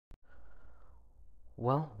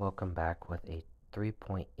Well, welcome back with a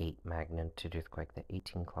 3.8 magnitude earthquake that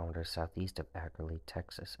 18 kilometers southeast of Ackerly,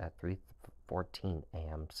 Texas at 3:14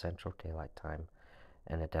 a.m. Central Daylight Time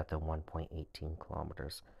and a depth of 1.18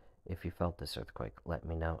 kilometers. If you felt this earthquake, let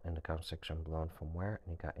me know in the comment section below and from where.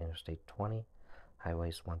 And you got Interstate 20,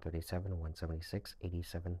 Highways 137, 176,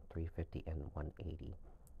 87, 350, and 180.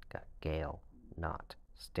 Got Gale, Knott,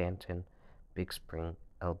 Stanton, Big Spring,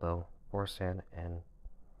 Elbow, Forsan, and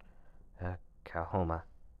Kahoma.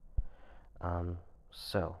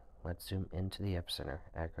 So let's zoom into the epicenter.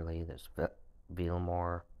 Ackerly, there's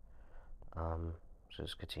Villamore.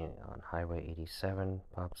 Just continuing on. Highway 87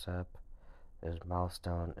 pops up. There's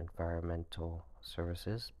Milestone Environmental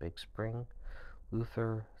Services, Big Spring.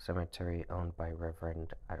 Luther Cemetery, owned by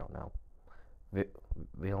Reverend, I don't know,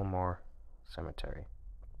 Villamore Cemetery.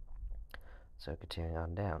 So continuing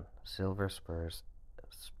on down. Silver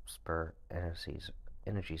Spur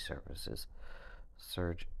Energy Services,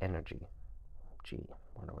 Surge Energy. Gee,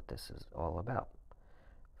 wonder what this is all about.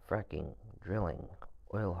 Fracking, drilling,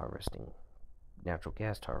 oil harvesting, natural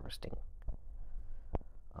gas harvesting,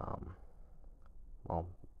 well,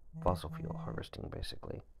 fossil fuel harvesting,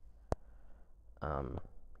 basically.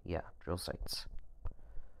 Yeah, drill sites.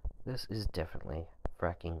 This is definitely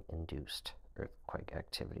fracking-induced earthquake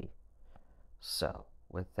activity. So,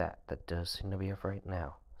 with that does seem to be it for right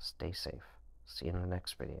now. Stay safe. See you in the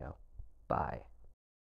next video. Bye.